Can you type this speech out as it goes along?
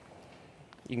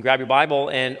You can grab your Bible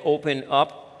and open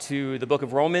up to the book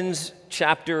of Romans,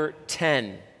 chapter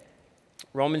 10.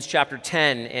 Romans chapter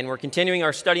 10, and we're continuing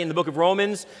our study in the book of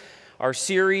Romans. Our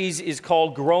series is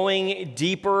called Growing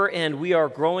Deeper, and we are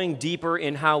growing deeper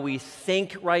in how we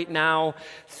think right now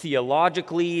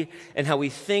theologically and how we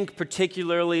think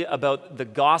particularly about the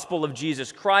gospel of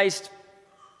Jesus Christ.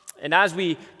 And as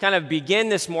we kind of begin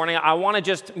this morning, I want to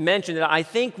just mention that I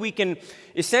think we can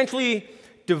essentially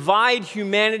divide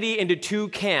humanity into two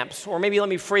camps, or maybe let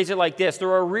me phrase it like this.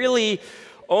 There are really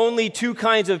only two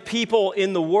kinds of people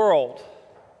in the world.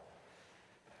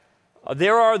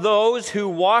 There are those who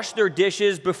wash their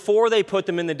dishes before they put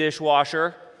them in the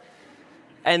dishwasher,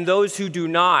 and those who do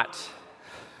not.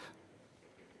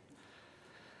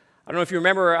 I don't know if you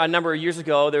remember a number of years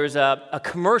ago, there was a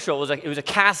commercial. It was a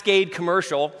Cascade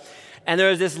commercial, and there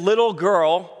was this little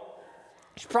girl.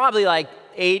 She's probably like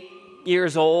 8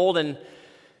 years old, and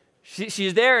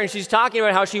she's there, and she's talking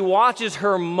about how she watches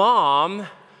her mom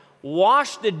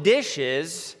wash the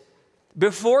dishes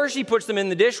before she puts them in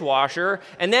the dishwasher,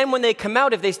 and then when they come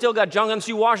out, if they still got junk on,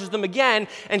 she washes them again,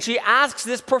 and she asks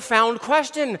this profound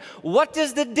question: what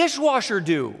does the dishwasher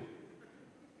do?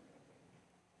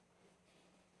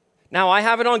 Now, I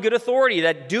have it on good authority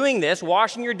that doing this,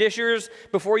 washing your dishes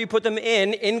before you put them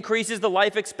in, increases the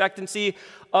life expectancy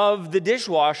of the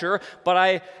dishwasher, but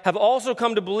I have also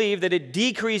come to believe that it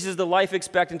decreases the life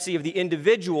expectancy of the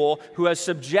individual who has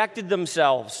subjected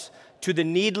themselves to the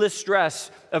needless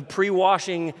stress of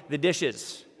pre-washing the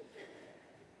dishes.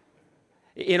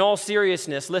 In all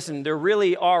seriousness, listen, there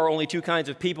really are only two kinds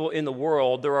of people in the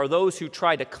world. There are those who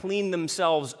try to clean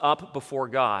themselves up before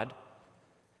God,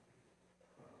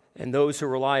 and those who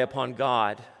rely upon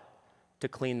God to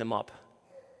clean them up.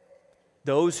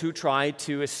 Those who try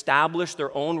to establish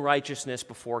their own righteousness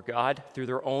before God through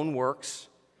their own works,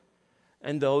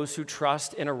 and those who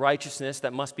trust in a righteousness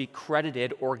that must be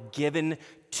credited or given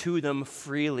to them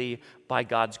freely by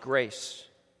God's grace.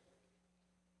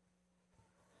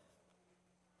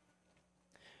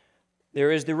 There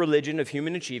is the religion of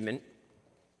human achievement,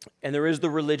 and there is the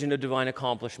religion of divine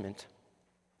accomplishment.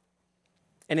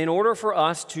 And in order for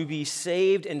us to be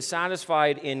saved and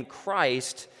satisfied in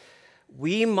Christ,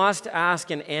 we must ask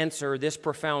and answer this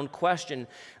profound question.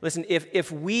 Listen,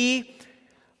 if we,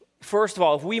 first of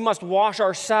all, if we must wash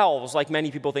ourselves, like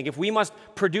many people think, if we must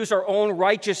produce our own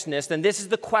righteousness, then this is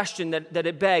the question that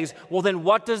it begs. Well, then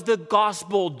what does the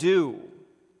gospel do?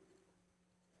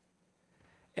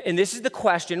 And this is the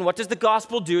question: what does the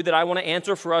gospel do, that I want to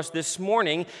answer for us this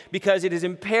morning, because it is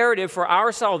imperative for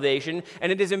our salvation,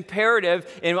 and it is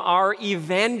imperative in our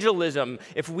evangelism.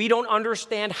 If we don't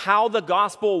understand how the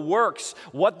gospel works,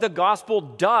 what the gospel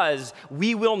does,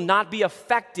 we will not be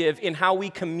effective in how we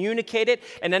communicate it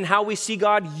and then how we see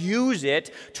God use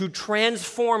it to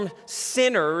transform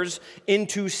sinners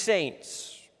into saints.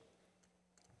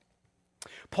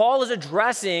 Paul is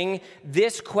addressing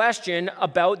this question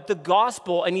about the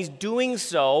gospel, and he's doing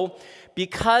so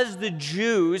because the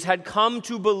Jews had come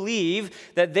to believe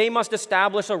that they must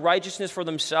establish a righteousness for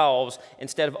themselves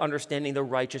instead of understanding the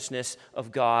righteousness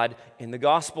of God in the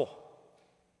gospel.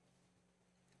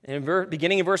 And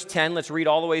beginning in verse 10, let's read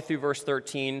all the way through verse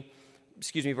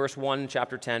 1,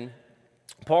 chapter 10.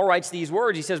 Paul writes these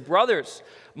words. He says, "Brothers,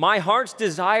 my heart's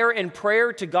desire and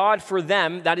prayer to God for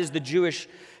them," that is the Jewish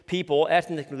people,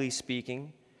 ethnically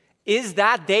speaking, "is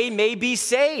that they may be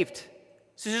saved."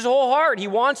 This is his whole heart. He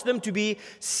wants them to be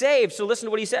saved. So listen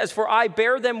to what he says: "For I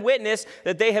bear them witness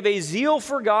that they have a zeal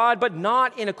for God, but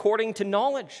not in according to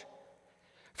knowledge.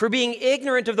 For being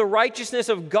ignorant of the righteousness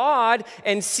of God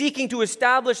and seeking to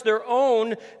establish their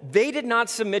own, they did not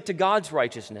submit to God's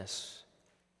righteousness.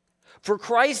 For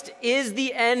Christ is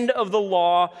the end of the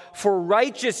law for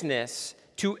righteousness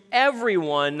to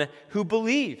everyone who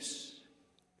believes.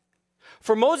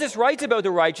 For Moses writes about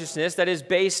the righteousness that is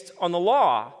based on the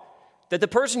law, that the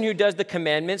person who does the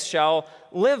commandments shall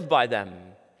live by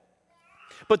them.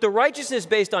 But the righteousness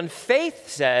based on faith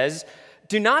says,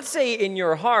 do not say in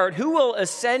your heart, who will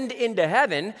ascend into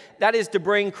heaven, that is to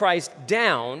bring Christ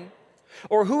down,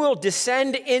 or who will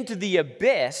descend into the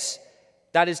abyss,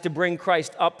 that is to bring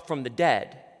Christ up from the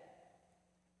dead.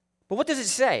 But what does it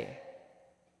say?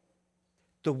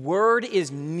 The word is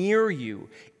near you,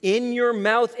 in your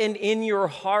mouth and in your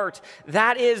heart.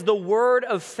 That is the word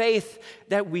of faith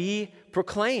that we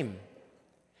proclaim.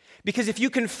 Because if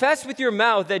you confess with your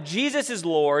mouth that Jesus is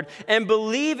Lord and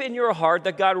believe in your heart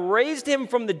that God raised him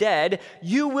from the dead,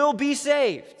 you will be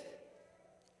saved.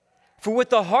 For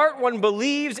with the heart one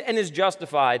believes and is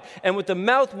justified, and with the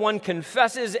mouth one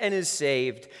confesses and is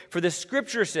saved. For the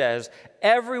scripture says,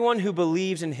 everyone who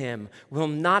believes in him will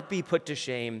not be put to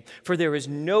shame. For there is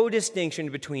no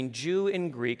distinction between Jew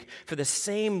and Greek, for the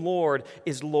same Lord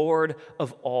is Lord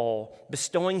of all,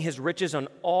 bestowing his riches on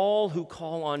all who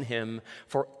call on him.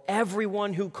 For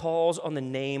everyone who calls on the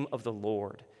name of the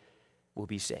Lord will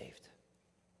be saved.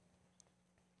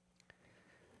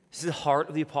 This is the heart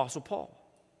of the Apostle Paul.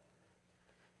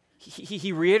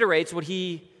 He reiterates what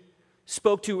he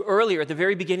spoke to earlier at the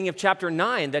very beginning of chapter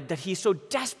 9, that he so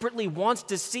desperately wants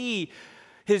to see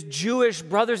his Jewish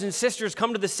brothers and sisters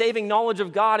come to the saving knowledge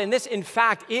of God. And this, in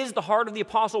fact, is the heart of the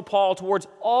Apostle Paul towards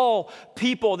all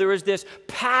people. There is this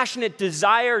passionate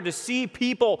desire to see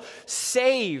people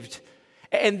saved.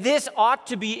 And this ought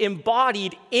to be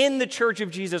embodied in the Church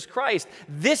of Jesus Christ.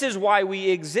 This is why we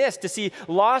exist, to see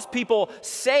lost people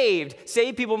saved,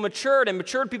 saved people matured, and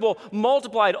matured people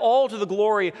multiplied, all to the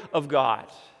glory of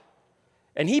God.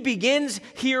 And he begins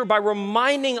here by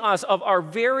reminding us of our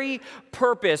very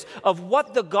purpose, of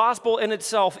what the gospel in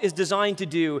itself is designed to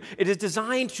do. It is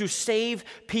designed to save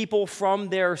people from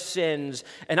their sins.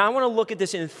 And I want to look at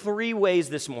this in three ways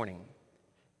this morning.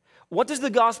 What does the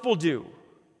gospel do?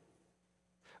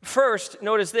 First,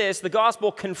 notice this, the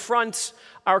gospel confronts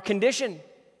our condition.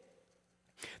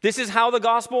 This is how the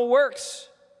gospel works.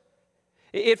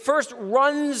 It first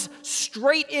runs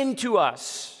straight into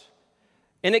us,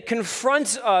 and it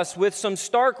confronts us with some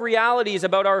stark realities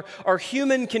about our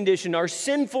human condition, our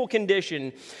sinful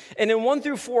condition. And in 1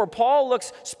 through 4, Paul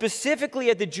looks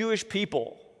specifically at the Jewish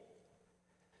people.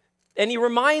 And he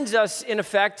reminds us, in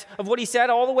effect, of what he said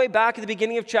all the way back at the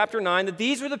beginning of chapter 9, that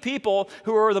these were the people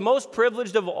who were the most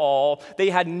privileged of all. They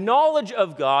had knowledge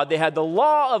of God, they had the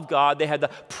law of God, they had the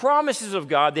promises of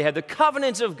God, they had the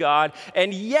covenants of God,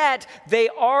 and yet they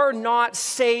are not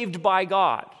saved by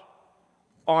God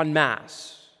en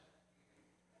masse.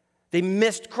 They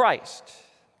missed Christ.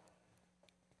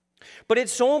 But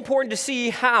it's so important to see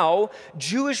how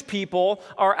Jewish people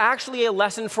are actually a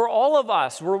lesson for all of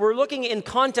us. We're looking in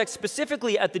context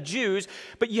specifically at the Jews,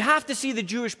 but you have to see the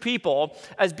Jewish people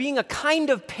as being a kind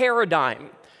of paradigm.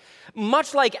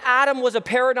 Much like Adam was a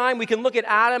paradigm, we can look at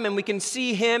Adam and we can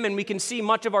see him and we can see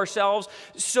much of ourselves.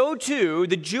 So too,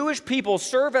 the Jewish people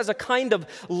serve as a kind of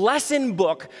lesson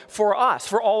book for us,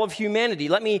 for all of humanity.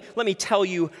 Let me tell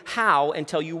you how and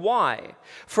tell you why.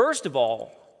 First of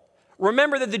all,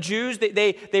 remember that the Jews,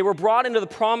 they were brought into the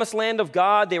promised land of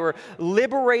God. They were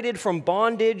liberated from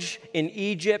bondage in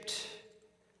Egypt.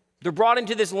 They're brought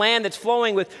into this land that's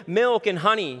flowing with milk and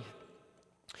honey.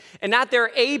 And at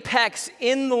their apex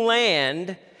in the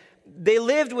land, they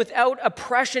lived without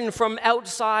oppression from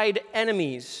outside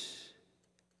enemies.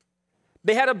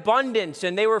 They had abundance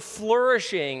and they were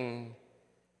flourishing.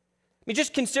 I mean,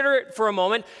 just consider it for a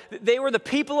moment. They were the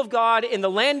people of God in the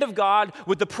land of God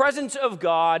with the presence of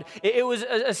God. It was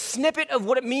a snippet of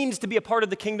what it means to be a part of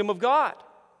the kingdom of God.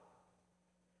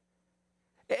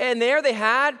 And there they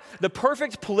had the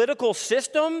perfect political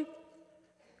system.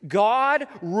 God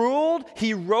ruled.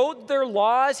 He wrote their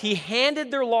laws. He handed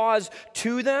their laws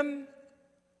to them.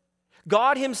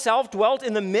 God himself dwelt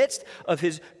in the midst of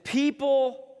his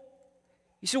people.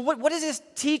 So what does this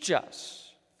teach us?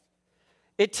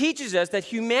 It teaches us that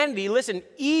humanity, listen,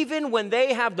 even when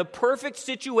they have the perfect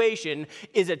situation,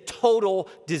 is a total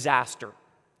disaster.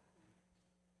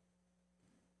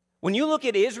 When you look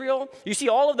at Israel, you see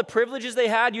all of the privileges they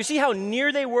had. You see how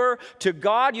near they were to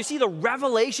God. You see the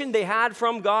revelation they had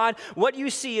from God. What you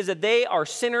see is that they are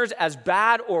sinners as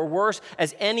bad or worse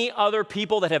as any other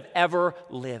people that have ever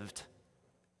lived.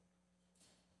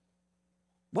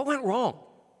 What went wrong?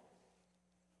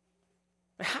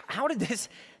 How did this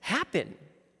happen?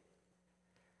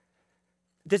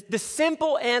 The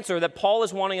simple answer that Paul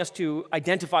is wanting us to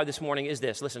identify this morning is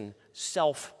this. Listen,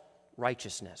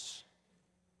 self-righteousness.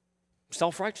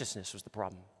 Self-righteousness was the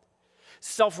problem.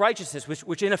 Self-righteousness,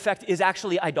 which in effect is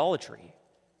actually idolatry.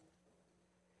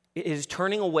 It is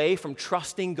turning away from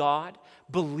trusting God,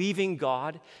 believing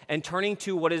God, and turning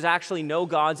to what is actually no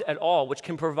gods at all, which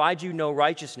can provide you no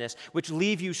righteousness, which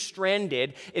leave you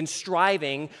stranded in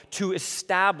striving to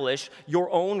establish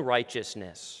your own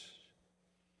righteousness.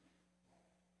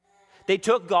 They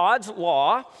took God's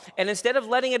law, and instead of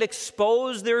letting it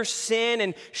expose their sin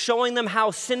and showing them how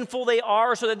sinful they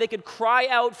are so that they could cry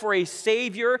out for a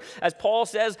Savior, as Paul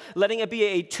says, letting it be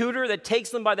a tutor that takes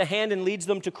them by the hand and leads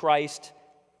them to Christ,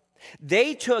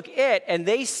 they took it and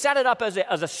they set it up as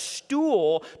a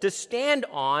stool to stand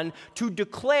on to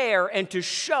declare and to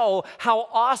show how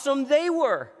awesome they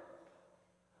were.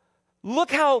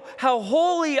 Look how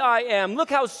holy I am. Look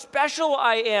how special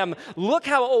I am. Look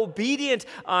how obedient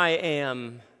I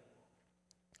am.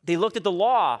 They looked at the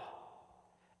law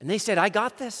and they said, I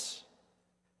got this.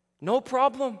 No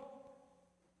problem.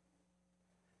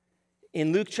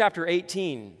 In Luke chapter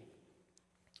 18,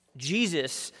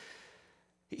 Jesus,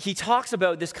 he talks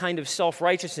about this kind of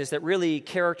self-righteousness that really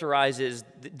characterizes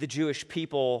the Jewish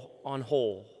people on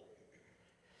whole.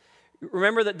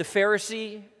 Remember that the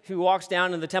Pharisee who walks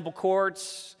down in the temple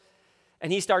courts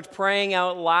and he starts praying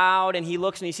out loud, and he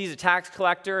looks and he sees a tax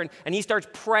collector and he starts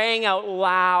praying out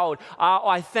loud,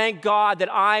 I thank God that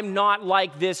I'm not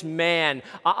like this man.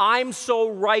 I'm so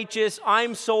righteous.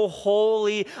 I'm so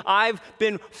holy. I've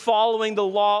been following the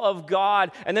law of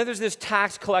God. And then there's this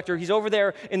tax collector. He's over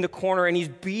there in the corner and he's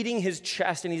beating his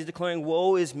chest and he's declaring,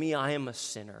 woe is me, I am a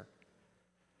sinner.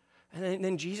 And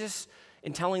then Jesus,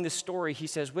 in telling this story, he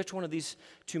says, which one of these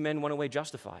two men went away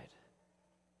justified?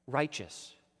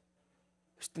 Righteous.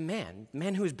 It's the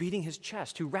man who was beating his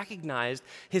chest, who recognized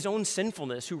his own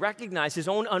sinfulness, who recognized his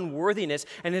own unworthiness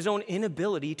and his own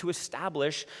inability to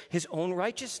establish his own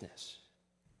righteousness.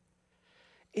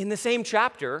 In the same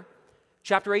chapter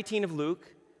 18 of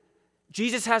Luke,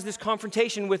 Jesus has this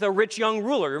confrontation with a rich young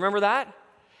ruler. Remember that?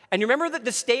 And you remember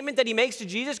the statement that he makes to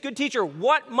Jesus? Good teacher,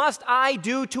 what must I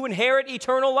do to inherit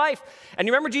eternal life? And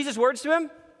you remember Jesus' words to him?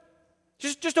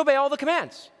 Just obey all the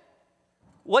commands.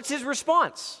 What's his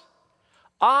response?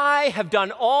 I have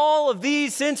done all of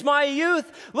these since my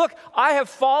youth. Look, I have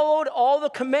followed all the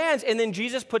commands. And then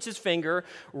Jesus puts his finger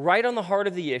right on the heart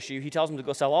of the issue. He tells him to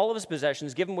go sell all of his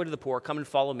possessions, give them away to the poor, come and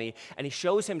follow me. And he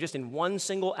shows him just in one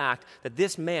single act that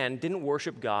this man didn't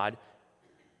worship God.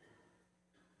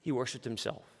 He worshiped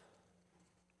himself.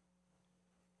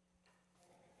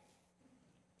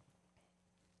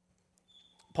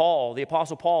 Paul, the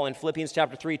Apostle Paul, in Philippians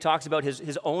chapter 3, talks about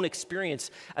his own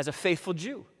experience as a faithful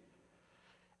Jew.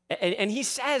 And he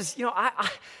says,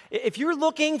 if you're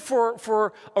looking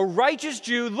for a righteous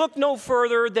Jew, look no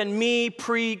further than me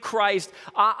pre-Christ.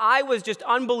 I was just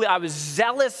unbelievable. I was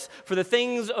zealous for the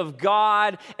things of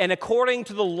God. And according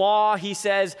to the law, he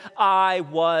says, I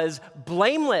was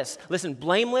blameless. Listen,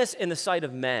 blameless in the sight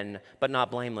of men, but not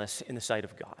blameless in the sight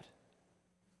of God.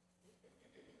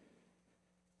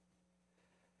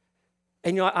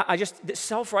 And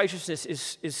self-righteousness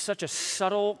is such a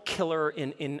subtle killer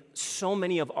in so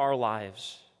many of our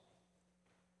lives.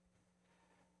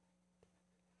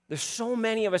 There's so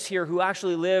many of us here who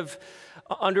actually live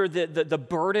under the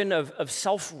burden of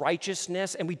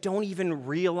self-righteousness, and we don't even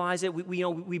realize it.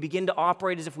 We begin to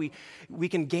operate as if we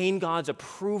can gain God's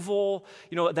approval,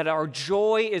 that our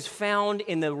joy is found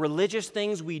in the religious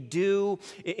things we do,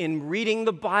 in reading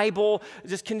the Bible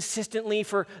just consistently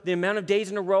for the amount of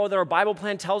days in a row that our Bible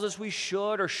plan tells us we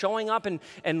should, or showing up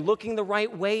and looking the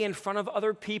right way in front of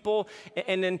other people.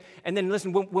 And then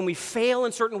listen, when we fail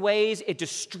in certain ways, it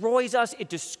destroys us, it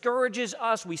discourages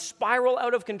us, we spiral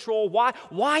out of control.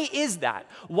 Why is that?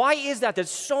 Why is that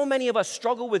so many of us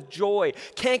struggle with joy,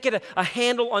 can't get a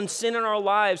handle on sin in our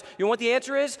lives? You know what the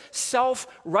answer is?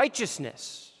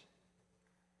 Self-righteousness.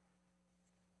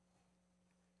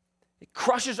 It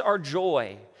crushes our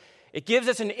joy. It gives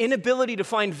us an inability to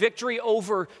find victory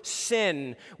over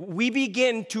sin. We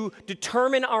begin to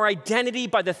determine our identity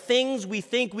by the things we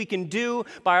think we can do,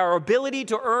 by our ability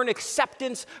to earn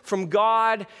acceptance from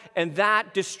God, and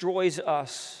that destroys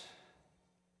us.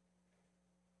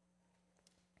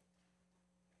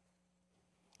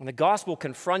 And the gospel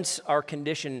confronts our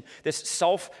condition, this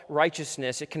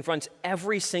self-righteousness. It confronts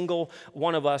every single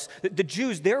one of us. The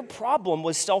Jews, their problem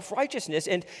was self-righteousness,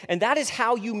 and that is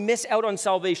how you miss out on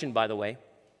salvation, by the way.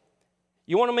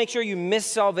 You want to make sure you miss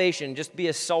salvation, just be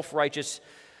a self-righteous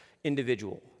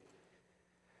individual.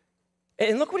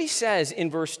 And look what he says in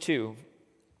verse 2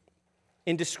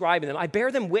 in describing them. I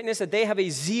bear them witness that they have a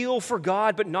zeal for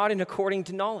God, but not in according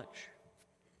to knowledge.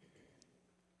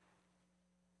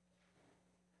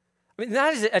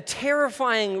 That is a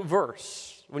terrifying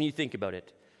verse when you think about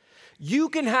it. You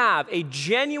can have a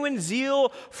genuine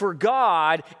zeal for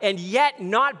God and yet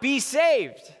not be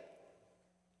saved.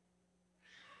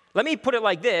 Let me put it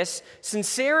like this.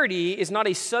 Sincerity is not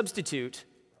a substitute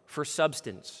for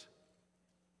substance.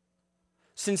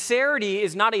 Sincerity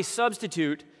is not a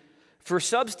substitute for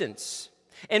substance.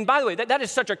 And by the way, that is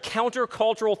such a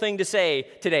countercultural thing to say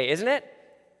today, isn't it?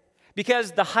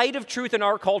 Because the height of truth in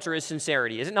our culture is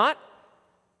sincerity, is it not?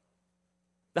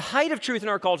 The height of truth in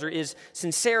our culture is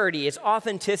sincerity, it's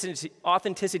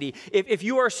authenticity. If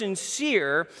you are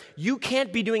sincere, you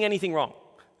can't be doing anything wrong.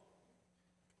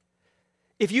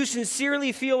 If you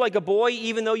sincerely feel like a boy,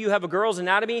 even though you have a girl's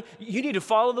anatomy, you need to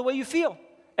follow the way you feel,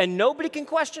 and nobody can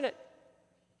question it.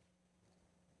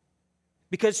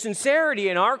 Because sincerity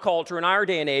in our culture, in our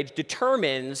day and age,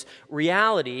 determines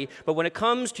reality. But when it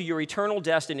comes to your eternal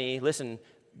destiny, listen,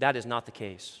 that is not the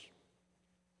case.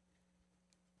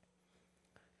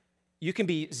 You can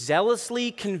be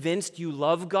zealously convinced you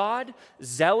love God,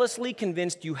 zealously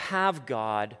convinced you have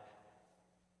God,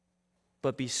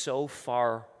 but be so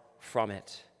far from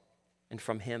it and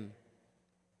from Him.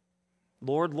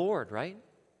 Lord, Lord, right?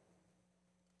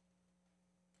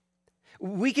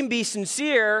 We can be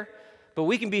sincere, but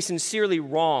we can be sincerely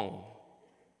wrong.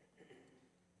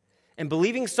 And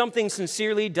believing something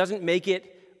sincerely doesn't make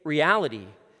it reality.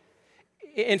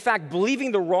 In fact,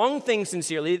 believing the wrong thing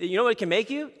sincerely, you know what it can make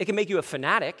you? It can make you a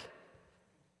fanatic.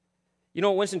 You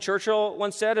know what Winston Churchill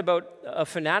once said about a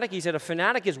fanatic? He said, a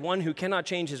fanatic is one who cannot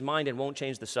change his mind and won't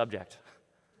change the subject.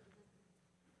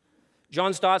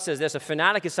 John Stott says this, a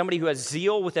fanatic is somebody who has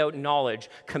zeal without knowledge,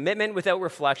 commitment without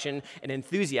reflection, and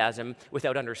enthusiasm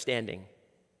without understanding.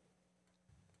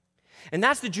 And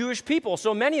that's the Jewish people.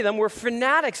 So many of them were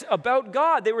fanatics about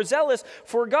God. They were zealous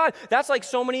for God. That's like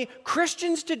so many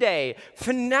Christians today,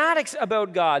 fanatics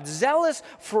about God, zealous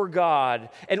for God.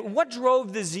 And what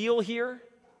drove the zeal here?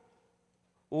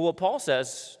 Well, what Paul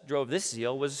says drove this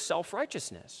zeal was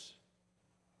self-righteousness.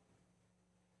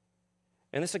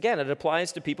 And this, again, it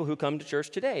applies to people who come to church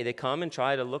today. They come and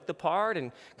try to look the part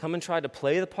and come and try to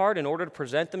play the part in order to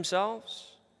present themselves.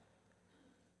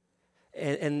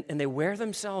 And they wear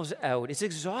themselves out. It's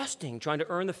exhausting trying to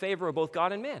earn the favor of both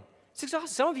God and man. It's exhausting.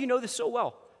 Some of you know this so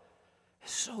well.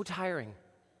 It's so tiring.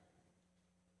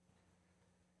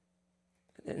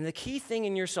 And the key thing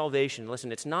in your salvation,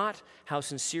 listen, it's not how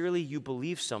sincerely you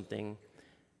believe something.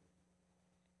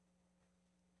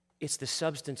 It's the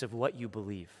substance of what you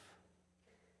believe.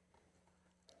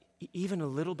 Even a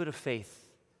little bit of faith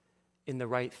in the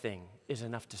right thing is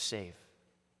enough to save.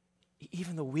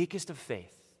 Even the weakest of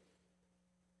faith.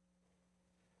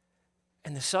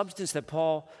 And the substance that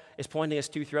Paul is pointing us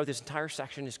to throughout this entire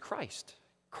section is Christ.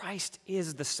 Christ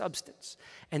is the substance.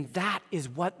 And that is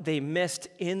what they missed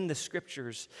in the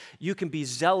Scriptures. You can be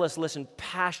zealous, listen,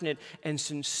 passionate, and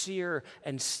sincere,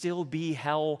 and still be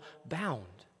hell-bound.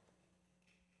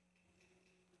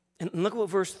 And look what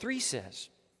verse 3 says.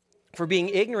 For being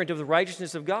ignorant of the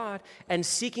righteousness of God and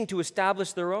seeking to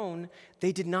establish their own,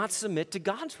 they did not submit to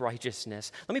God's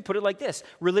righteousness. Let me put it like this.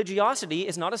 Religiosity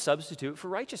is not a substitute for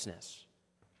righteousness.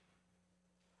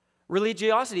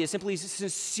 Religiosity is simply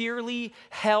sincerely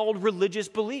held religious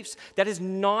beliefs. That is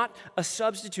not a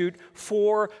substitute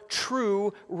for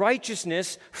true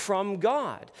righteousness from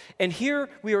God. And here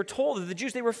we are told that the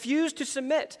Jews, they refused to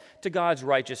submit to God's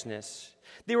righteousness.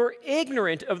 They were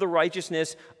ignorant of the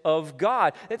righteousness of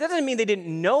God. That doesn't mean they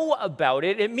didn't know about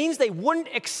it. It means they wouldn't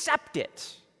accept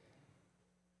it.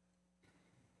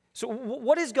 So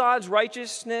what is God's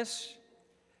righteousness?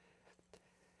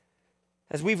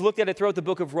 As we've looked at it throughout the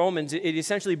book of Romans, it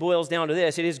essentially boils down to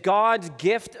this. It is God's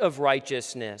gift of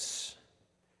righteousness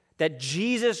that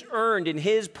Jesus earned in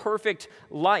his perfect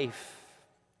life.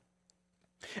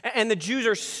 And the Jews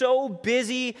are so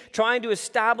busy trying to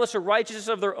establish a righteousness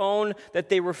of their own that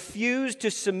they refuse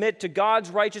to submit to God's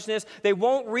righteousness. They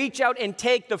won't reach out and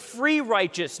take the free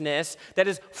righteousness that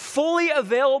is fully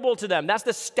available to them. That's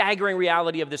the staggering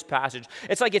reality of this passage.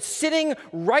 It's like it's sitting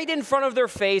right in front of their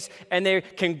face, and they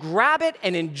can grab it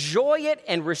and enjoy it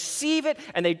and receive it,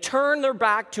 and they turn their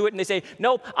back to it and they say,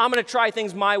 nope, I'm going to try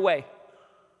things my way.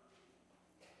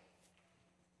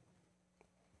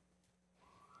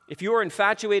 If you are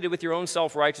infatuated with your own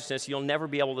self-righteousness, you'll never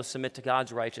be able to submit to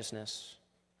God's righteousness.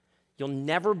 You'll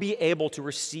never be able to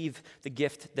receive the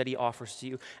gift that he offers to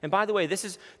you. And by the way, this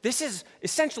is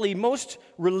essentially most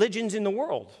religions in the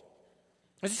world.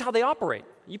 This is how they operate.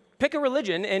 You pick a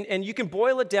religion, and you can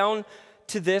boil it down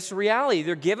to this reality.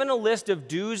 They're given a list of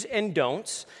do's and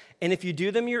don'ts, and if you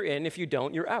do them, you're in. If you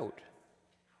don't, you're out.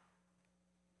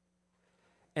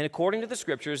 And according to the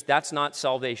Scriptures, that's not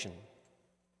salvation.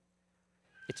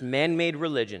 It's man-made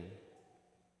religion.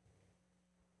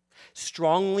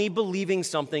 Strongly believing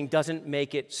something doesn't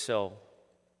make it so.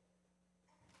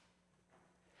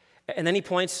 And then he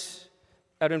points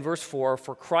out in verse 4,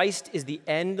 for Christ is the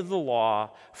end of the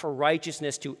law for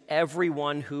righteousness to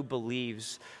everyone who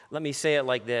believes. Let me say it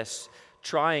like this.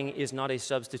 Trying is not a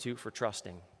substitute for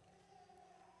trusting.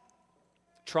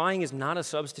 Trying is not a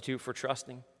substitute for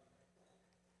trusting.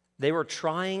 They were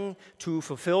trying to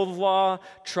fulfill the law,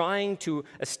 trying to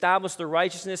establish the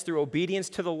righteousness through obedience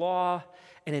to the law,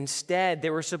 and instead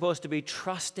they were supposed to be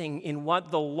trusting in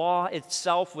what the law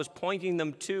itself was pointing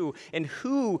them to and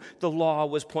who the law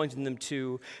was pointing them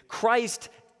to. Christ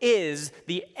is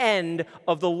the end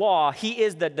of the law. He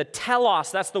is the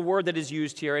telos, that's the word that is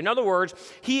used here. In other words,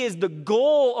 he is the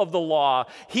goal of the law.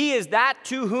 He is that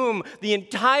to whom the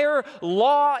entire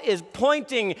law is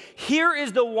pointing. Here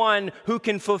is the one who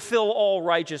can fulfill all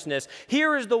righteousness.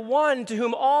 Here is the one to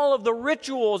whom all of the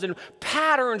rituals and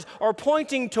patterns are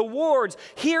pointing towards.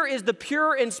 Here is the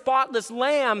pure and spotless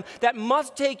Lamb that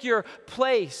must take your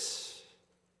place.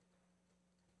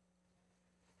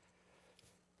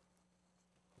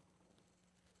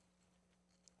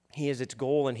 He is its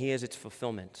goal and he is its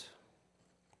fulfillment.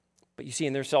 But you see,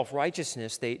 in their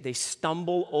self-righteousness, they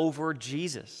stumble over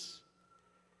Jesus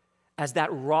as that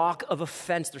rock of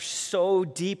offense. They're so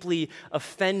deeply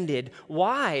offended.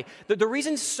 Why? The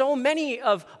reason so many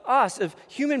of us, of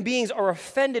human beings, are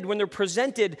offended when they're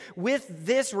presented with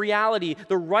this reality,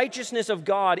 the righteousness of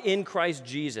God in Christ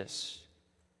Jesus.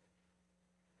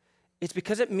 It's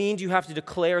because it means you have to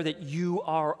declare that you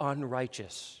are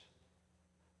unrighteous.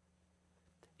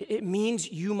 It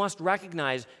means you must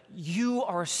recognize you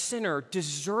are a sinner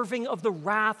deserving of the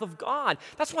wrath of God.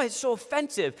 That's why it's so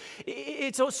offensive.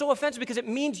 It's so offensive because it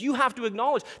means you have to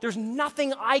acknowledge there's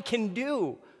nothing I can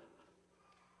do.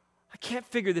 I can't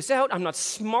figure this out. I'm not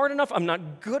smart enough. I'm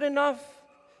not good enough.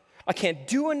 I can't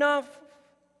do enough.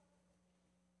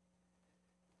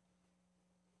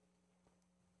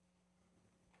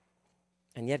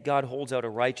 And yet God holds out a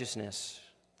righteousness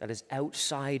that is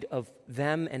outside of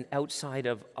them and outside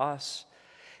of us.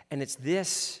 And it's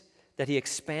this that he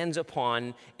expands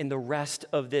upon in the rest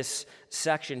of this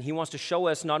section. He wants to show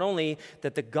us not only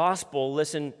that the gospel,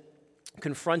 listen,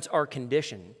 confronts our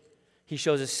condition. He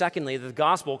shows us, secondly, that the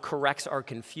gospel corrects our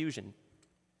confusion.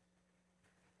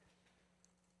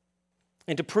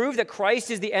 And to prove that Christ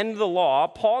is the end of the law,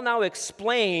 Paul now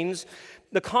explains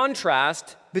the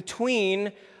contrast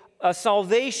between a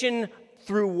salvation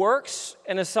through works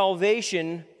and a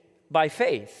salvation by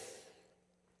faith.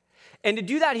 And to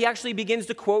do that, he actually begins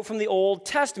to quote from the Old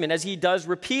Testament. As he does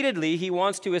repeatedly, he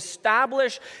wants to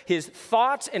establish his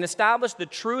thoughts and establish the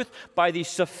truth by the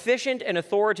sufficient and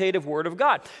authoritative Word of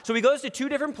God. So he goes to two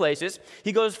different places.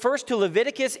 He goes first to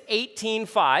Leviticus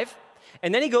 18:5,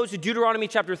 and then he goes to Deuteronomy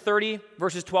chapter 30,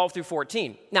 verses 12 through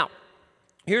 14. Now,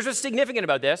 here's what's significant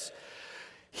about this.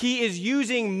 He is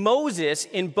using Moses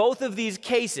in both of these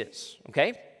cases,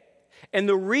 okay? And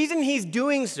the reason he's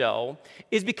doing so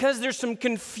is because there's some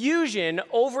confusion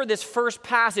over this first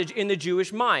passage in the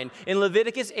Jewish mind. In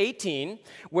Leviticus 18,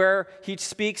 where he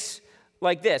speaks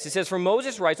like this. It says, "For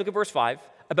Moses writes," look at verse 5,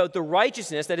 "about the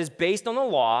righteousness that is based on the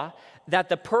law, that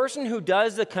the person who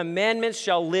does the commandments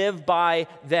shall live by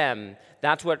them."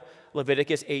 That's what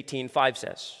Leviticus 18:5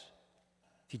 says.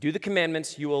 If you do the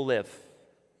commandments, you will live.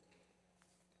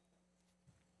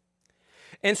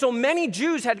 And so many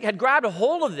Jews had grabbed a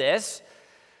hold of this,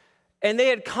 and they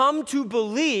had come to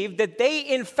believe that they,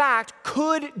 in fact,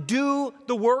 could do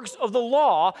the works of the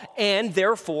law and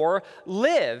therefore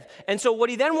live. And so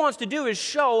what he then wants to do is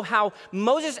show how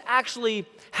Moses actually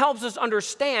helps us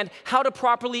understand how to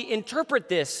properly interpret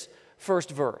this first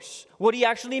verse, what he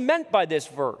actually meant by this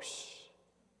verse.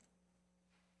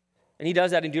 And he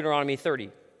does that in Deuteronomy 30.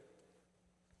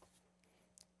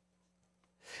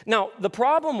 Now, the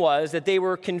problem was that they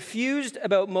were confused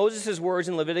about Moses' words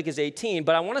in Leviticus 18,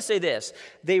 but I want to say this.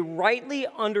 They rightly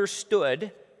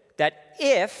understood that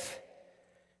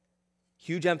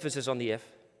huge emphasis on the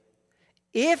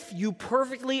if you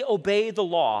perfectly obey the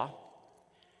law,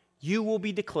 you will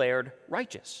be declared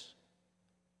righteous.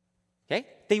 Okay?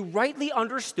 They rightly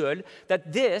understood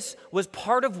that this was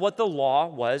part of what the law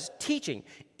was teaching.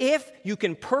 If you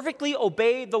can perfectly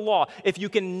obey the law, if you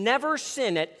can never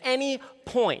sin at any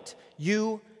point,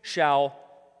 you shall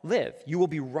live. You will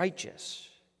be righteous.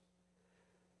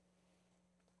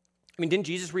 I mean, didn't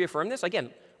Jesus reaffirm this?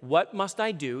 Again, what must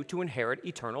I do to inherit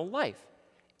eternal life?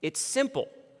 It's simple.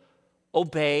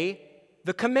 Obey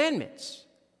the commandments.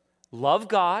 Love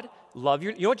God, love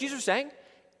your... You know what Jesus was saying?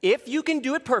 If you can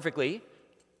do it perfectly,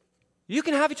 you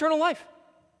can have eternal life.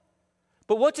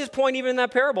 But what's his point even in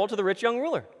that parable to the rich young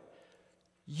ruler?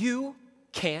 You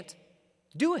can't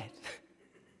do it.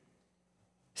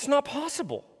 It's not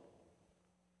possible.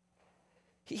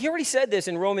 He already said this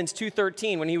in Romans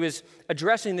 2:13 when he was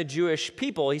addressing the Jewish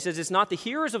people. He says, it's not the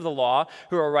hearers of the law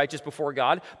who are righteous before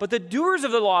God, but the doers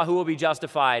of the law who will be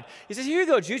justified. He says, here you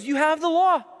go, Jews, you have the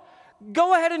law.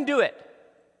 Go ahead and do it.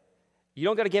 You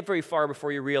don't got to get very far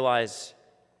before you realize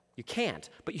you can't.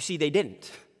 But you see, they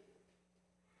didn't.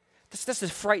 That's the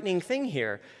frightening thing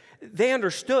here. They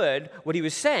understood what he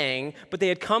was saying, but they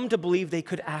had come to believe they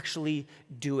could actually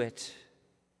do it.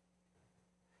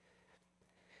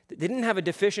 They didn't have a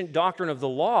deficient doctrine of the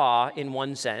law in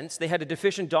one sense. They had a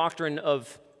deficient doctrine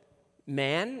of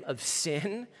man, of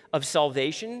sin, of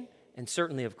salvation, and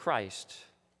certainly of Christ.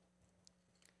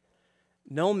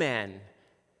 No man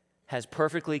has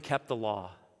perfectly kept the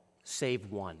law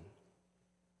save one,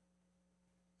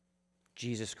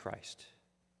 Jesus Christ.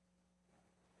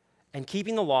 And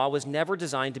keeping the law was never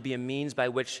designed to be a means by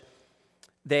which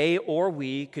they or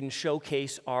we can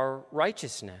showcase our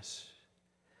righteousness.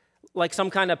 Like some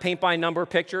kind of paint-by-number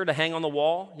picture to hang on the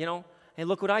wall, hey,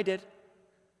 look what I did.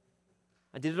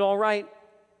 I did it all right.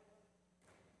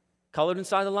 Colored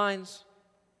inside the lines.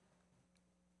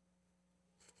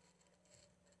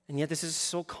 And yet this is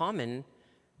so common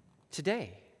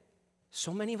today.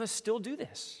 So many of us still do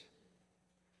this.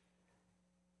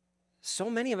 So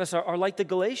many of us are like the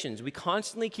Galatians. We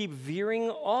constantly keep veering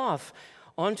off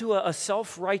onto a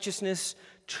self-righteousness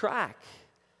track.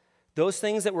 Those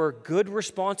things that were good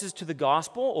responses to the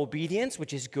gospel, obedience,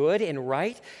 which is good and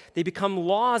right, they become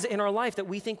laws in our life that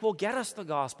we think will get us the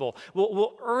gospel,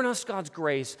 will earn us God's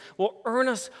grace, will earn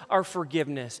us our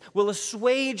forgiveness, will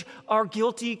assuage our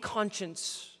guilty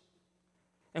conscience.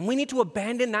 And we need to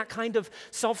abandon that kind of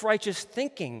self-righteous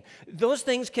thinking. Those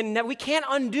things we can't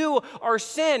undo our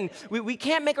sin. We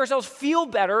can't make ourselves feel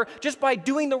better just by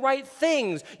doing the right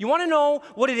things. You want to know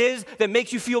what it is that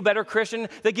makes you feel better, Christian,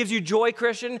 that gives you joy,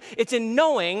 Christian? It's in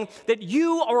knowing that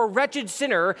you are a wretched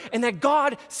sinner and that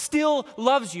God still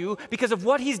loves you because of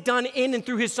what he's done in and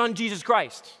through his son, Jesus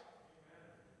Christ.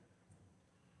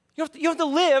 You don't have to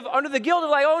live under the guilt of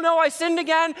like, oh no, I sinned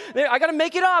again. I got to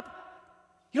make it up.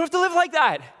 You don't have to live like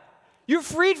that. You're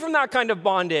freed from that kind of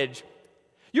bondage.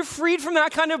 You're freed from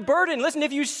that kind of burden. Listen,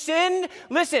 if you sin,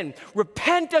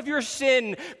 repent of your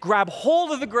sin, grab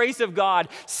hold of the grace of God,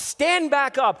 stand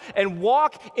back up, and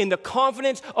walk in the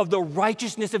confidence of the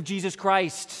righteousness of Jesus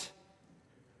Christ.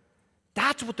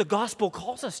 That's what the gospel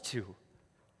calls us to.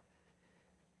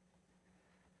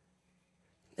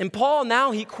 And Paul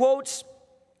now, he quotes,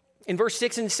 in verse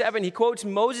 6 and 7, he quotes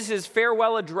Moses'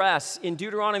 farewell address in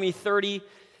Deuteronomy 30,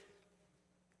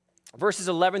 verses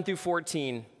 11 through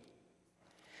 14.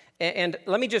 And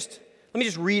let me just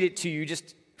read it to you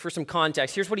just for some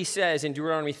context. Here's what he says in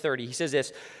Deuteronomy 30. He says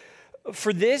this,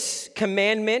 for this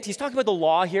commandment, he's talking about the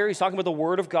law here. He's talking about the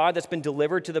word of God that's been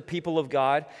delivered to the people of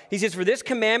God. He says, for this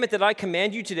commandment that I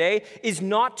command you today is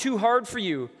not too hard for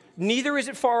you, neither is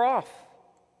it far off.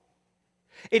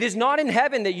 It is not in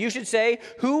heaven that you should say,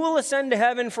 who will ascend to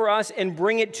heaven for us and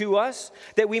bring it to us,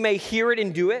 that we may hear it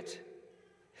and do it?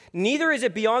 Neither is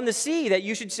it beyond the sea that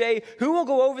you should say, who will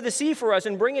go over the sea for us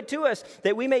and bring it to us,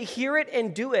 that we may hear it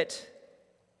and do it?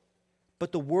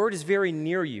 But the word is very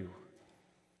near you.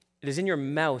 It is in your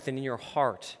mouth and in your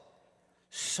heart,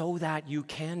 so that you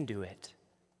can do it.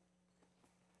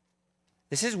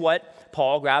 This is what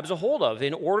Paul grabs a hold of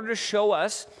in order to show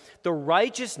us the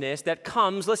righteousness that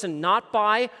comes, not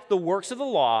by the works of the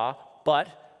law,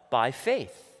 but by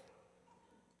faith.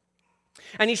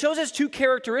 And he shows us two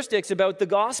characteristics about the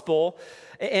gospel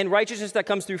and righteousness that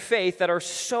comes through faith that are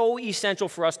so essential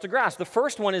for us to grasp. The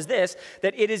first one is this,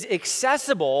 that it is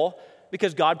accessible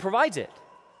because God provides it.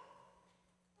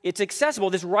 It's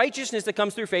accessible. This righteousness that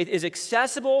comes through faith is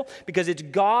accessible because it's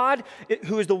God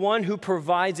who is the one who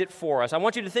provides it for us. I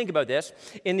want you to think about this.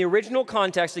 In the original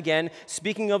context, again,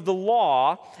 speaking of the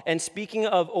law and speaking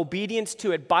of obedience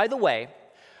to it. By the way,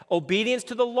 obedience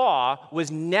to the law was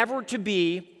never to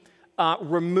be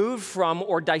removed from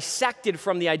or dissected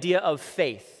from the idea of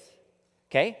faith.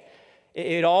 Okay?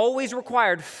 It always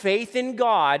required faith in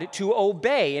God to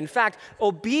obey. In fact,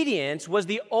 obedience was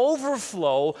the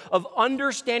overflow of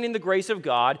understanding the grace of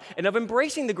God and of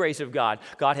embracing the grace of God.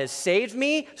 God has saved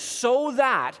me so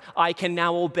that I can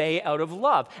now obey out of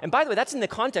love. And by the way, that's in the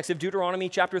context of Deuteronomy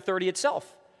chapter 30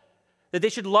 itself. That they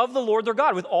should love the Lord their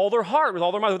God with all their heart, with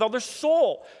all their mind, with all their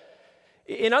soul.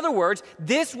 In other words,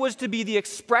 this was to be the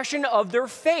expression of their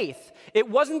faith. It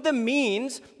wasn't the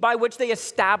means by which they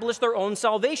established their own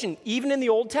salvation, even in the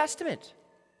Old Testament.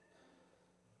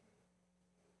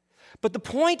 But the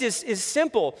point is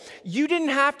simple. You didn't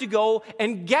have to go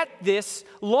and get this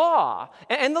law.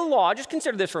 And the law, just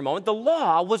consider this for a moment, the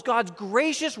law was God's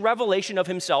gracious revelation of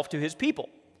himself to his people.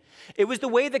 It was the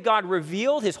way that God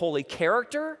revealed his holy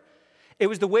character. It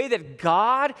was the way that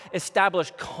God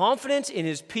established confidence in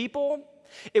his people.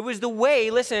 It was the way,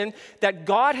 that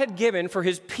God had given for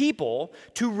his people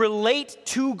to relate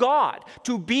to God,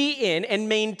 to be in and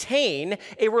maintain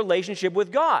a relationship with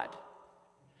God.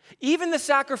 Even the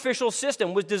sacrificial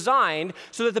system was designed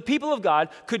so that the people of God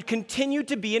could continue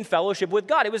to be in fellowship with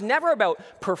God. It was never about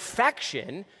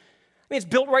perfection. It's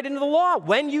built right into the law.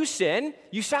 When you sin,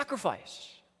 you sacrifice.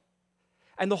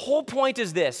 And the whole point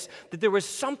is this, that there was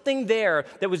something there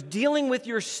that was dealing with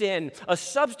your sin, a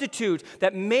substitute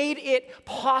that made it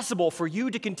possible for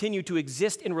you to continue to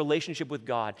exist in relationship with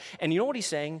God. And you know what he's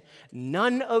saying?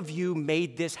 None of you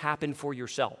made this happen for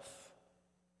yourself.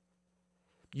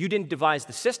 You didn't devise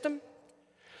the system.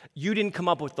 You didn't come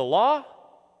up with the law.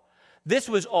 This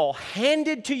was all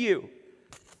handed to you.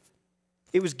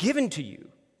 It was given to you.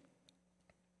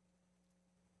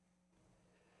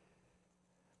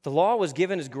 The law was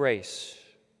given as grace.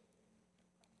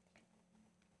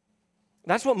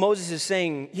 That's what Moses is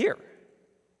saying here.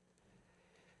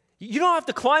 You don't have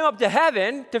to climb up to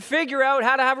heaven to figure out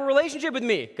how to have a relationship with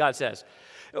me, God says.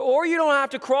 Or you don't have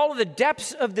to crawl to the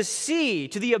depths of the sea,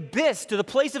 to the abyss, to the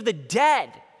place of the dead,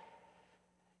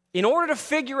 in order to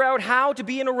figure out how to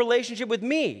be in a relationship with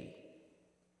me.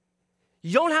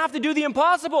 You don't have to do the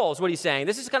impossible, is what he's saying.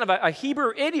 This is kind of a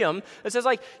Hebrew idiom that says,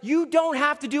 like, you don't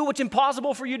have to do what's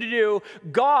impossible for you to do.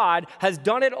 God has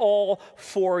done it all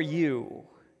for you.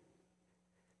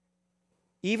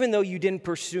 Even though you didn't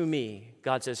pursue me,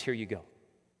 God says, here you go.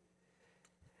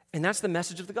 And that's the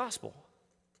message of the gospel.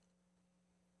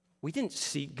 We didn't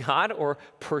seek God or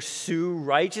pursue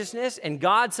righteousness, and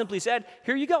God simply said,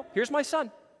 here you go. Here's my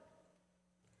son.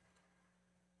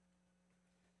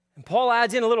 And Paul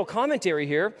adds in a little commentary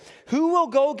here. Who will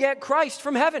go get Christ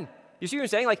from heaven? You see what I'm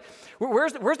saying? Like,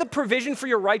 where's the provision for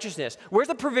your righteousness? Where's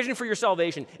the provision for your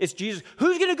salvation? It's Jesus.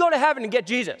 Who's going to go to heaven and get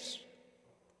Jesus?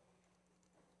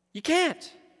 You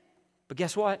can't. But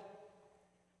guess what?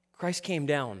 Christ came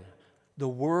down, the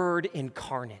Word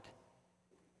incarnate.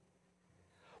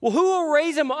 Well, who will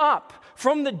raise him up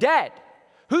from the dead?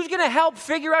 Who's going to help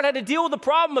figure out how to deal with the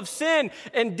problem of sin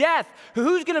and death?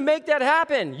 Who's going to make that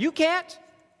happen? You can't.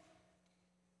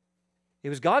 It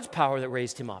was God's power that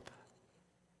raised him up.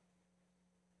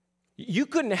 You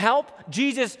couldn't help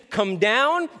Jesus come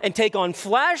down and take on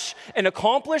flesh and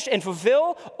accomplish and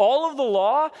fulfill all of the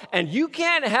law, and you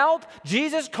can't help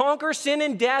Jesus conquer sin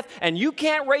and death, and you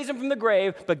can't raise him from the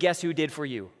grave, but guess who did for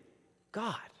you?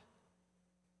 God.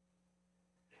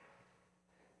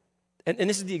 And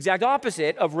this is the exact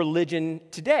opposite of religion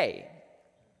today.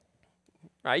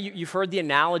 Right? You've heard the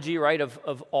analogy, right,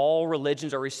 of all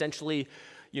religions are essentially,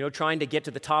 trying to get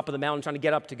to the top of the mountain, trying to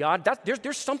get up to God.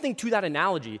 There's something to that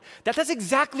analogy. That's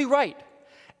exactly right.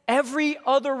 Every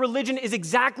other religion is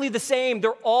exactly the same.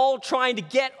 They're all trying to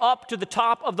get up to the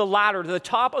top of the ladder, to the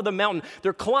top of the mountain.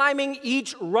 They're climbing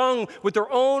each rung with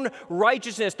their own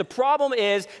righteousness. The problem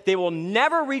is they will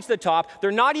never reach the top.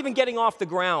 They're not even getting off the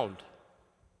ground.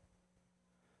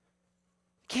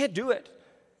 Can't do it.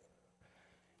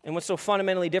 And what's so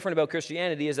fundamentally different about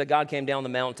Christianity is that God came down the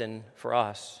mountain for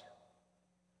us.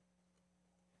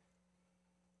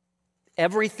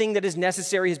 Everything that is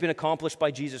necessary has been accomplished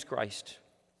by Jesus Christ.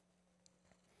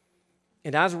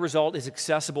 And as a result, is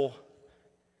accessible.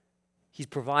 He's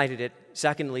provided it.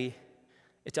 Secondly,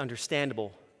 it's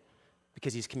understandable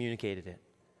because he's communicated it.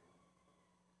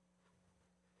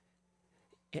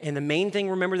 And the main thing,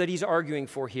 remember, that he's arguing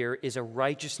for here is a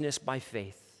righteousness by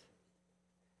faith.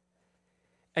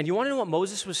 And you want to know what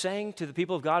Moses was saying to the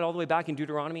people of God all the way back in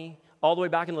Deuteronomy, all the way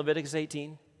back in Leviticus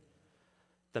 18?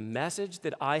 The message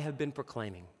that I have been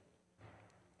proclaiming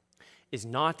is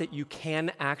not that you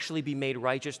can actually be made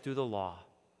righteous through the law,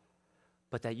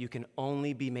 but that you can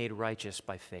only be made righteous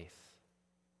by faith.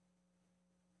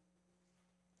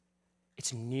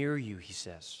 It's near you, he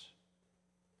says.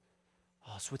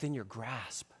 Oh, it's within your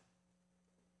grasp.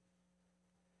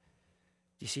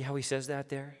 Do you see how he says that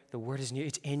there? The word is near.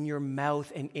 It's in your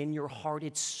mouth and in your heart.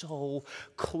 It's so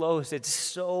close. It's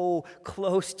so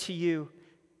close to you.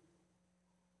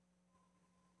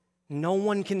 No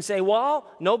one can say, well,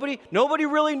 nobody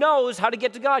really knows how to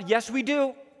get to God. Yes, we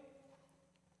do.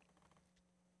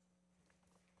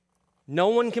 No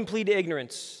one can plead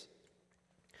ignorance.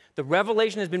 The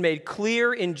revelation has been made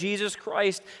clear in Jesus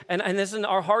Christ, and listen,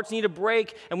 our hearts need to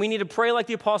break, and we need to pray like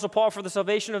the Apostle Paul for the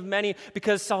salvation of many,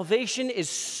 because salvation is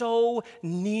so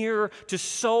near to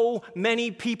so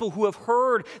many people who have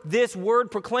heard this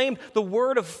word proclaimed, the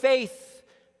word of faith.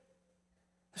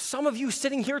 Some of you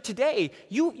sitting here today,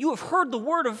 you have heard the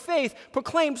word of faith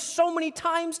proclaimed so many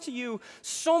times to you,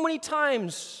 so many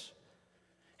times.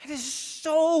 It is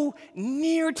so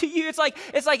near to you. It's like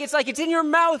it's in your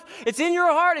mouth, it's in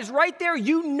your heart, it's right there.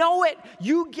 You know it,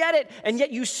 you get it, and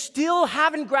yet you still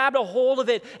haven't grabbed a hold of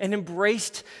it and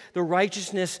embraced the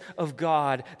righteousness of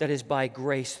God that is by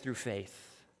grace through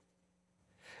faith.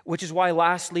 Which is why,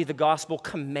 lastly, the gospel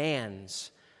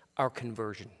commands our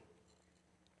conversion.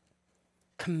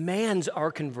 Commands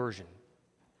our conversion.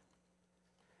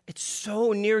 It's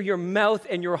so near your mouth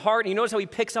and your heart. And you notice how he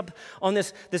picks up on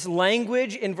this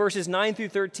language in verses 9 through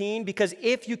 13? Because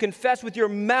if you confess with your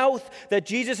mouth that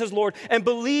Jesus is Lord and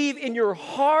believe in your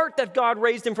heart that God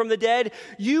raised him from the dead,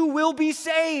 you will be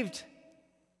saved.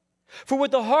 For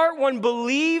with the heart one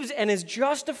believes and is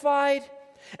justified,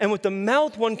 and with the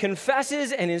mouth one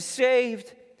confesses and is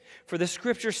saved. For the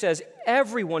scripture says,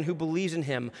 everyone who believes in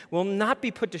him will not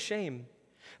be put to shame.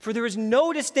 For there is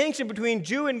no distinction between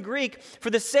Jew and Greek,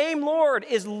 for the same Lord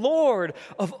is Lord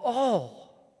of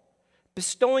all,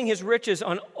 bestowing his riches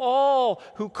on all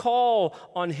who call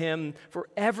on him. For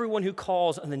everyone who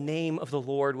calls on the name of the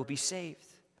Lord will be saved.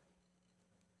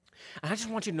 And I just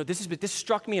want you to know, this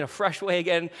struck me in a fresh way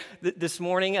again this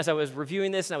morning as I was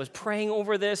reviewing this and I was praying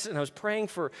over this and I was praying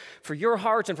for your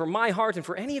hearts and for my heart and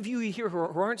for any of you here who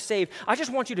aren't saved. I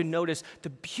just want you to notice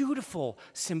the beautiful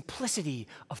simplicity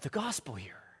of the gospel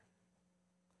here.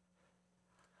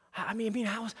 I mean,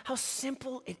 how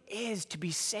simple it is to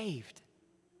be saved.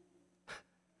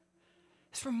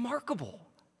 It's remarkable.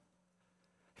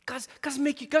 It doesn't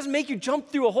make you jump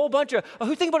through a whole bunch of,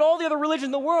 think about all the other religions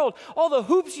in the world, all the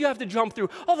hoops you have to jump through,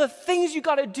 all the things you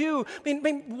got to do. I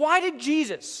mean, why did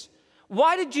Jesus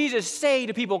say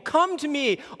to people, come to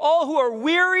me, all who are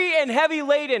weary and heavy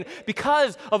laden,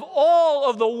 because of all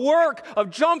of the work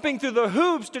of jumping through the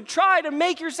hoops to try to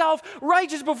make yourself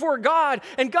righteous before God?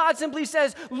 And God simply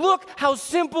says, look how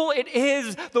simple it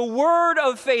is. The word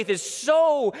of faith is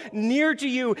so near to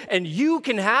you, and you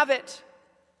can have it.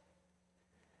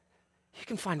 You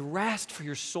can find rest for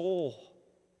your soul.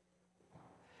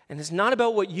 And it's not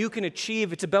about what you can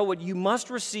achieve, it's about what you must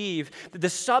receive. The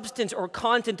substance or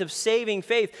content of saving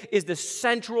faith is the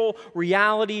central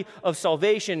reality of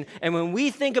salvation. And when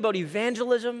we think about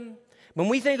evangelism, when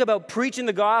we think about preaching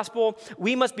the gospel,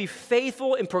 we must be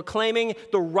faithful in proclaiming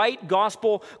the right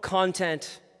gospel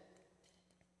content.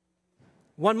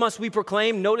 What must we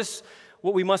proclaim? Notice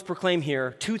what we must proclaim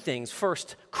here. Two things.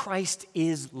 First, Christ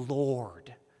is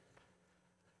Lord.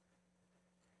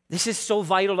 This is so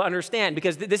vital to understand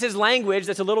because this is language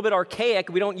that's a little bit archaic.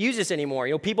 We don't use this anymore.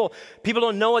 People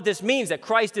don't know what this means, that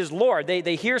Christ is Lord.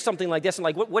 They hear something like this and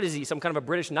like, what is he, some kind of a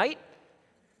British knight?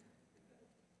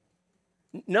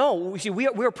 No, see, we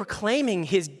are proclaiming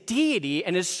his deity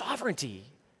and his sovereignty.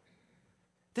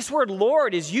 This word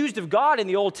Lord is used of God in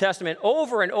the Old Testament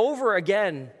over and over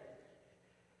again.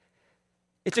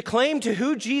 It's a claim to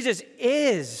who Jesus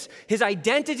is, his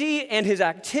identity and his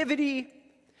activity.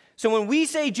 So when we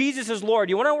say Jesus is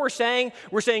Lord, you want to know what we're saying?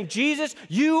 We're saying, Jesus,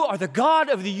 you are the God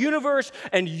of the universe,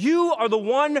 and you are the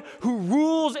one who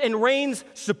rules and reigns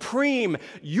supreme.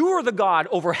 You are the God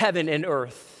over heaven and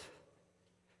earth.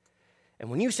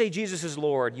 And when you say Jesus is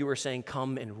Lord, you are saying,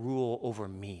 come and rule over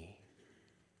me.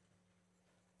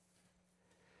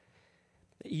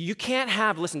 You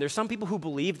can't listen, there's some people who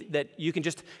believe that you can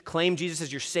just claim Jesus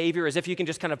as your Savior as if you can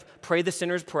just kind of pray the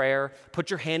sinner's prayer, put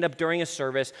your hand up during a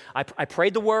service. I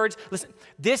prayed the words. Listen,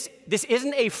 this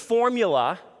isn't a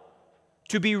formula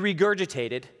to be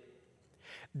regurgitated.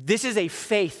 This is a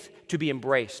faith to be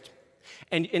embraced.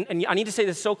 And I need to say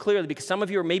this so clearly because some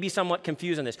of you are maybe somewhat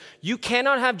confused on this. You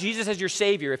cannot have Jesus as your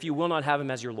Savior if you will not have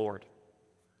him as your Lord.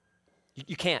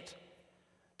 You can't.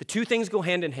 The two things go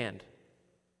hand in hand.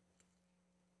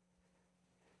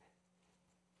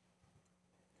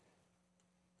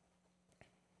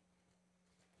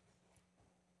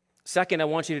 Second, I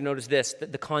want you to notice this,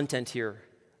 the content here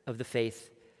of the faith.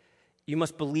 You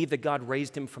must believe that God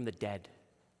raised him from the dead.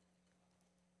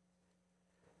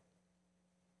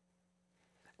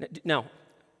 Now,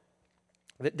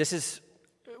 this is,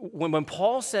 when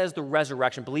Paul says the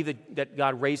resurrection, believe that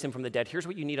God raised him from the dead, here's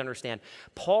what you need to understand.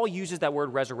 Paul uses that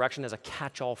word resurrection as a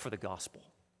catch-all for the gospel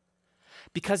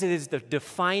because it is the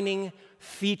defining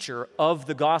feature of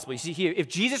the gospel. You see here, if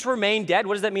Jesus remained dead,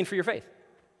 what does that mean for your faith?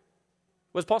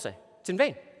 What does Paul say? It's in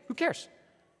vain. Who cares?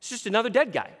 It's just another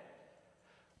dead guy.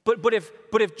 But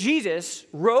if Jesus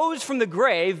rose from the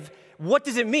grave, what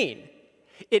does it mean?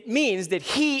 It means that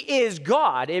he is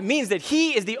God. It means that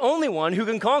he is the only one who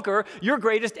can conquer your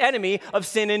greatest enemy of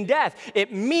sin and death.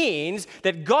 It means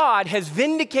that God has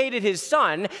vindicated his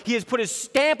Son. He has put his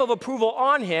stamp of approval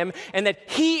on him, and that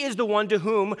he is the one to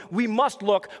whom we must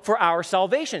look for our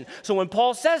salvation. So when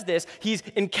Paul says this, he's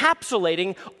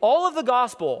encapsulating all of the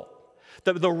gospel.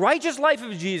 The righteous life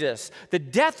of Jesus, the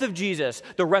death of Jesus,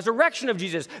 the resurrection of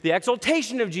Jesus, the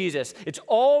exaltation of Jesus, it's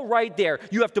all right there.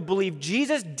 You have to believe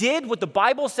Jesus did what the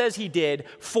Bible says he did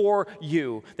for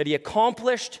you, that he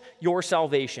accomplished your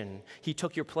salvation. He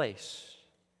took your place.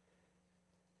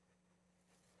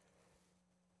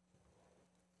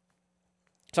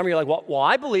 Some of you are like, well,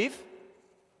 I believe.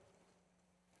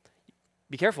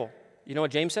 Be careful. You know what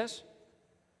James says?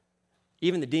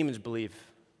 Even the demons believe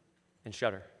and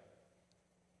shudder.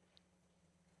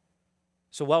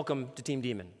 So welcome to Team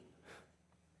Demon.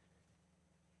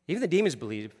 Even the demons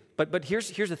believe, but here's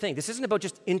the thing. This isn't about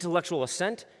just intellectual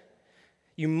assent.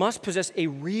 You must possess a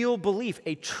real belief,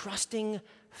 a trusting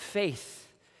faith.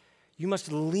 You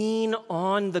must lean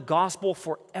on the gospel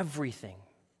for everything.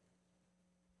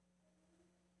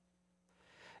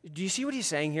 Do you see what he's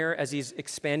saying here as he's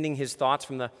expanding his thoughts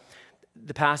from the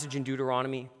passage in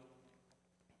Deuteronomy?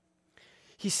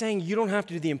 He's saying you don't have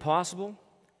to do the impossible.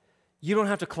 You don't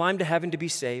have to climb to heaven to be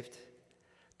saved.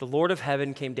 The Lord of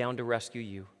heaven came down to rescue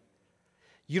you.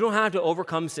 You don't have to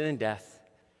overcome sin and death.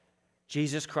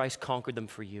 Jesus Christ conquered them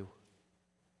for you.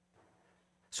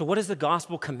 So what does the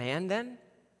gospel command then?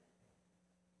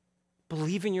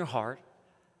 Believe in your heart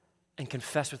and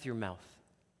confess with your mouth.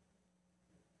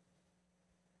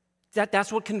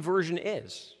 That's what conversion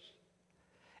is.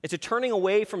 It's a turning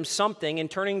away from something and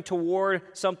turning toward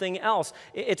something else.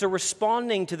 It's a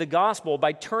responding to the gospel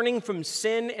by turning from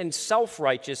sin and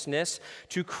self-righteousness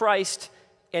to Christ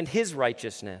and his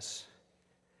righteousness.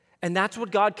 And that's what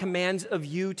God commands of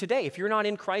you today. If you're not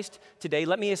in Christ today,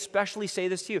 let me especially say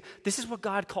this to you. This is what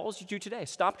God calls you to today.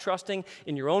 Stop trusting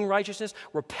in your own righteousness.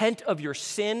 Repent of your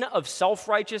sin of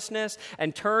self-righteousness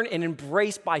and turn and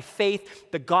embrace by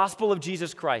faith the gospel of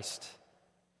Jesus Christ.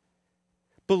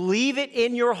 Believe it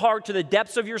in your heart to the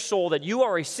depths of your soul that you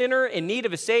are a sinner in need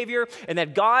of a Savior and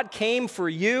that God came for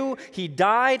you. He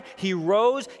died, He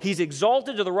rose, He's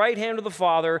exalted to the right hand of the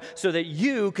Father so that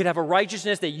you could have a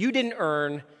righteousness that you didn't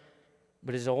earn,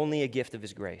 but is only a gift of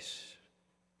His grace.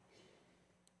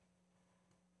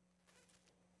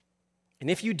 And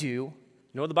if you do, you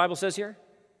know what the Bible says here?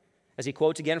 As he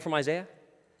quotes again from Isaiah,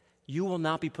 you will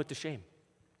not be put to shame.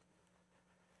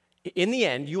 In the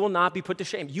end, you will not be put to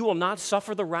shame. You will not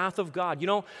suffer the wrath of God. You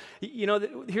know,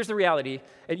 here's the reality.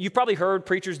 And you've probably heard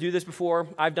preachers do this before.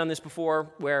 I've done this before,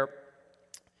 where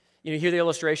you hear the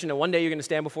illustration that one day you're going to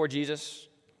stand before Jesus.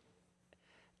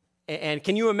 And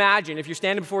can you imagine if you're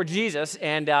standing before Jesus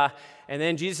and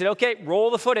then Jesus said, okay, roll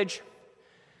the footage.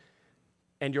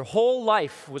 And your whole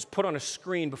life was put on a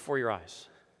screen before your eyes.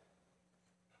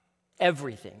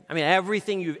 Everything. I mean,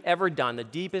 everything you've ever done, the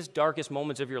deepest, darkest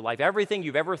moments of your life, everything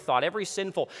you've ever thought, every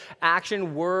sinful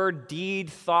action, word, deed,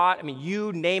 thought, I mean,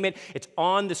 you name it, it's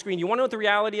on the screen. You want to know what the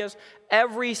reality is?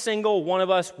 Every single one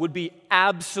of us would be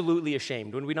absolutely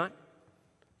ashamed, wouldn't we not?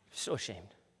 So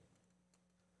ashamed.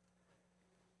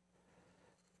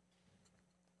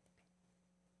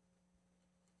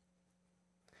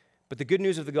 But the good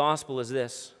news of the gospel is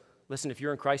this. Listen, if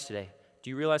you're in Christ today, do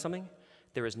you realize something?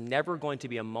 There is never going to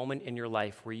be a moment in your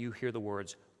life where you hear the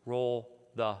words, roll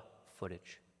the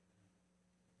footage.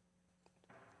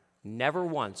 Never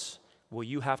once will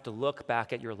you have to look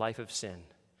back at your life of sin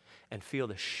and feel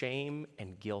the shame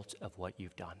and guilt of what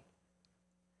you've done.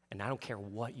 And I don't care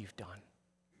what you've done.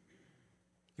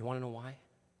 You want to know why?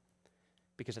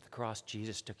 Because at the cross,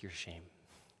 Jesus took your shame.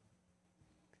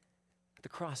 At the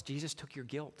cross, Jesus took your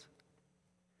guilt.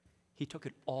 He took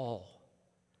it all.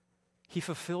 He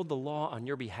fulfilled the law on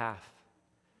your behalf,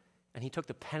 and He took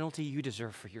the penalty you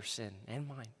deserve for your sin and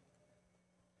mine.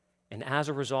 And as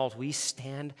a result, we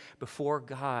stand before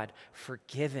God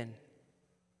forgiven.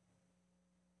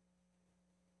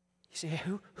 You say,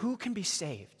 who can be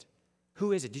saved?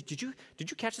 Who is it? Did you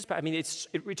catch this? I mean, it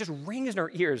just rings in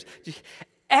our ears.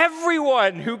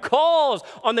 Everyone who calls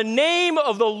on the name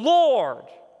of the Lord.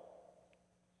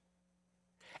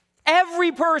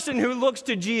 Every person who looks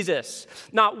to Jesus,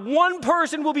 not one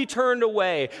person will be turned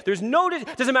away.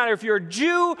 It doesn't matter if you're a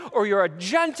Jew or you're a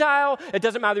Gentile. It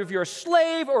doesn't matter if you're a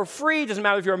slave or free. It doesn't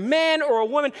matter if you're a man or a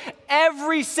woman.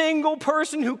 Every single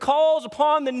person who calls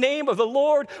upon the name of the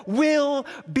Lord will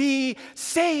be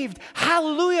saved.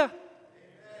 Hallelujah.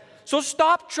 So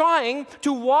stop trying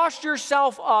to wash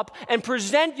yourself up and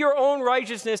present your own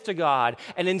righteousness to God,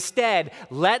 and instead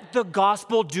let the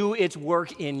gospel do its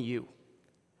work in you.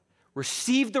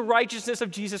 Receive the righteousness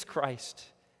of Jesus Christ.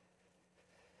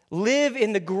 Live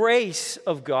in the grace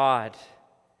of God.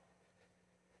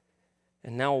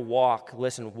 And now walk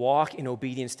in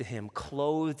obedience to Him,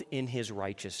 clothed in His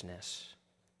righteousness.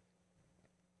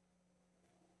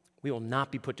 We will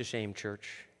not be put to shame,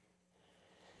 church.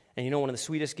 And one of the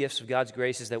sweetest gifts of God's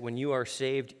grace is that when you are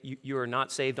saved, you are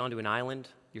not saved onto an island,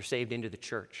 you're saved into the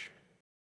church.